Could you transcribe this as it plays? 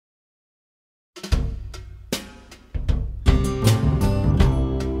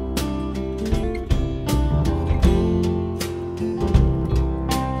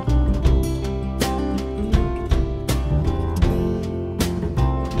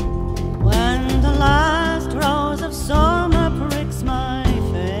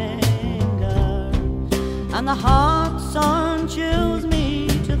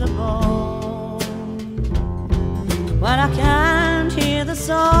I can't hear the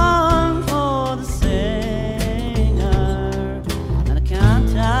song for the singer, and I can't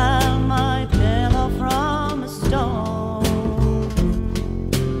tell my pillow from a stone.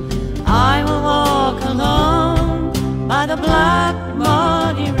 I will walk alone by the black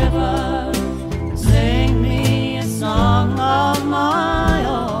muddy river and sing me a song of my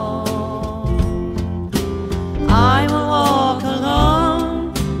own. I will walk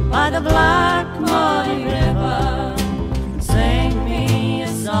alone by the black muddy river and sing me a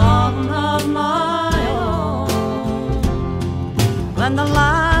song of my own. When the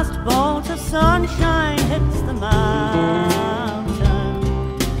last bolt of sunshine hits the mountain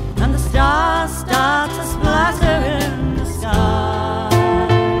and the stars start to splatter in the sky,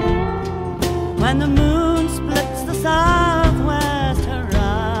 when the